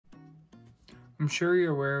I'm sure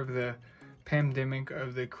you're aware of the pandemic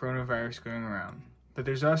of the coronavirus going around, but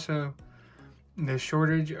there's also the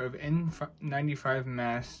shortage of N95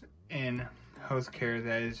 masks in healthcare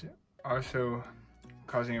that is also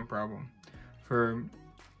causing a problem for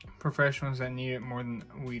professionals that need it more than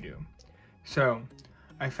we do. So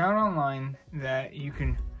I found online that you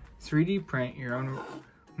can 3D print your own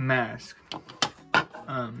mask.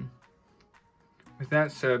 With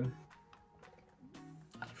that said,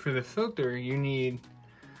 for the filter, you need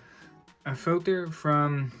a filter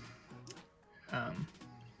from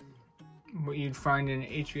what you'd find in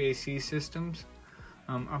HVAC systems.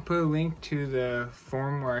 I'll put a link to the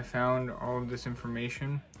forum where I found all of this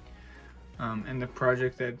information and the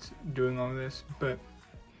project that's doing all this. But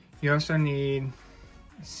you also need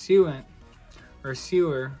sealant or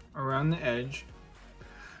sealer around the edge,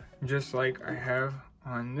 just like I have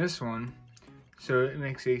on this one, so it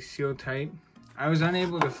makes a seal tight. I was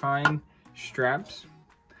unable to find straps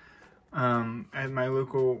at my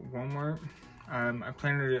local Walmart. I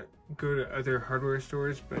planned to go to other hardware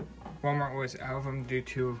stores, but Walmart was out of them due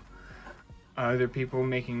to other people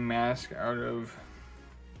making masks out of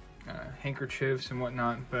handkerchiefs and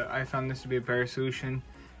whatnot. But I found this to be a better solution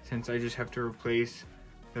since I just have to replace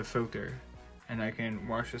the filter, and I can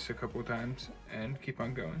wash this a couple times and keep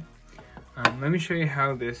on going. Let me show you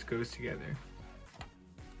how this goes together.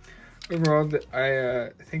 Overall, I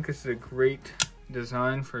think this is a great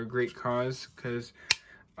design for a great cause, because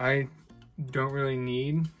I don't really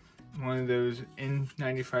need one of those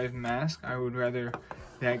N95 masks. I would rather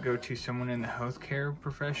that go to someone in the healthcare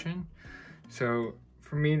profession. So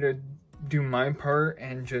for me to do my part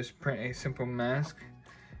and just print a simple mask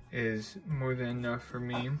is more than enough for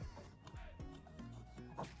me.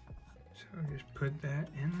 So just put that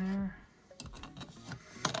in there,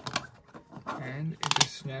 and it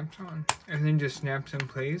just snaps on. Everything just snaps in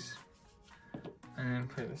place. And then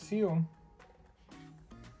for the seal,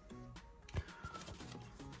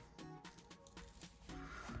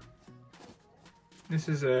 this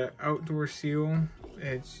is an outdoor seal.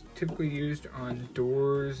 It's typically used on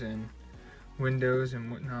doors and windows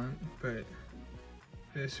and whatnot, but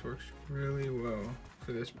this works really well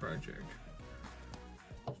for this project.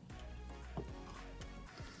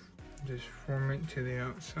 Just form it to the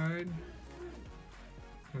outside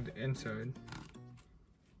or the inside.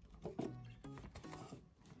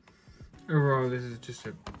 Overall, this is just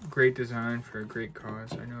a great design for a great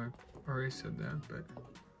cause. I know I've already said that, but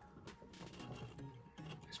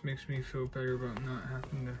this makes me feel better about not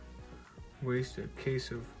having to waste a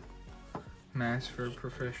case of masks for a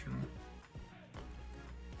professional.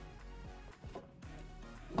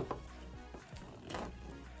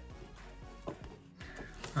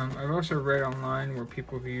 I've also read online where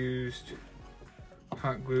people have used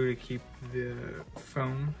hot glue to keep the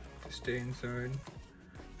foam to stay inside.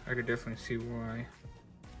 I could definitely see why,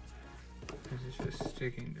 because it's just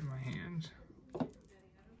sticking to my hands.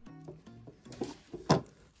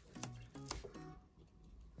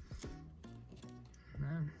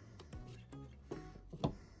 Man.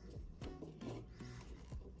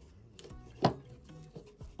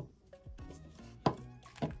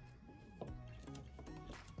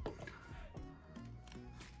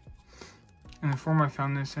 And the form I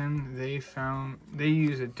found this in, they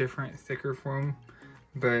use a different, thicker foam,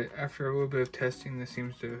 but after a little bit of testing, this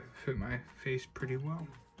seems to fit my face pretty well.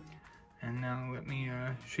 And now let me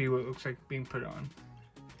show you what it looks like being put on.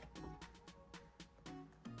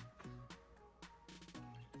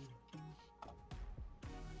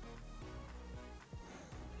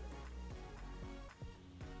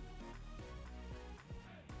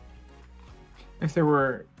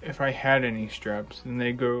 If I had any straps, then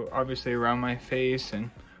they go obviously around my face and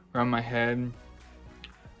around my head.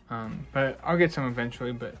 But I'll get some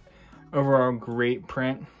eventually, but overall great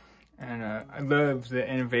print. And I love the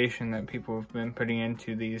innovation that people have been putting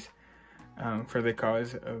into these for the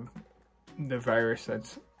cause of the virus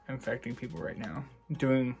that's infecting people right now.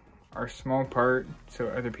 Doing our small part so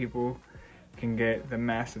other people can get the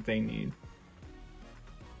mask that they need.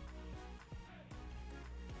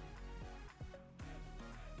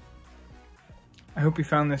 I hope you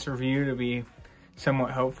found this review to be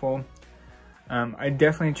somewhat helpful. I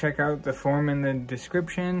definitely check out the forum in the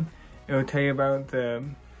description. It will tell you about the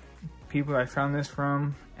people I found this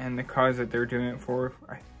from and the cause that they're doing it for.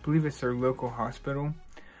 I believe it's their local hospital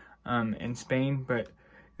in Spain, but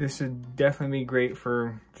this would definitely be great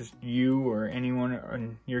for just you or anyone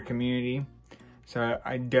in your community. So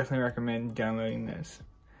I definitely recommend downloading this.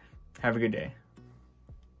 Have a good day.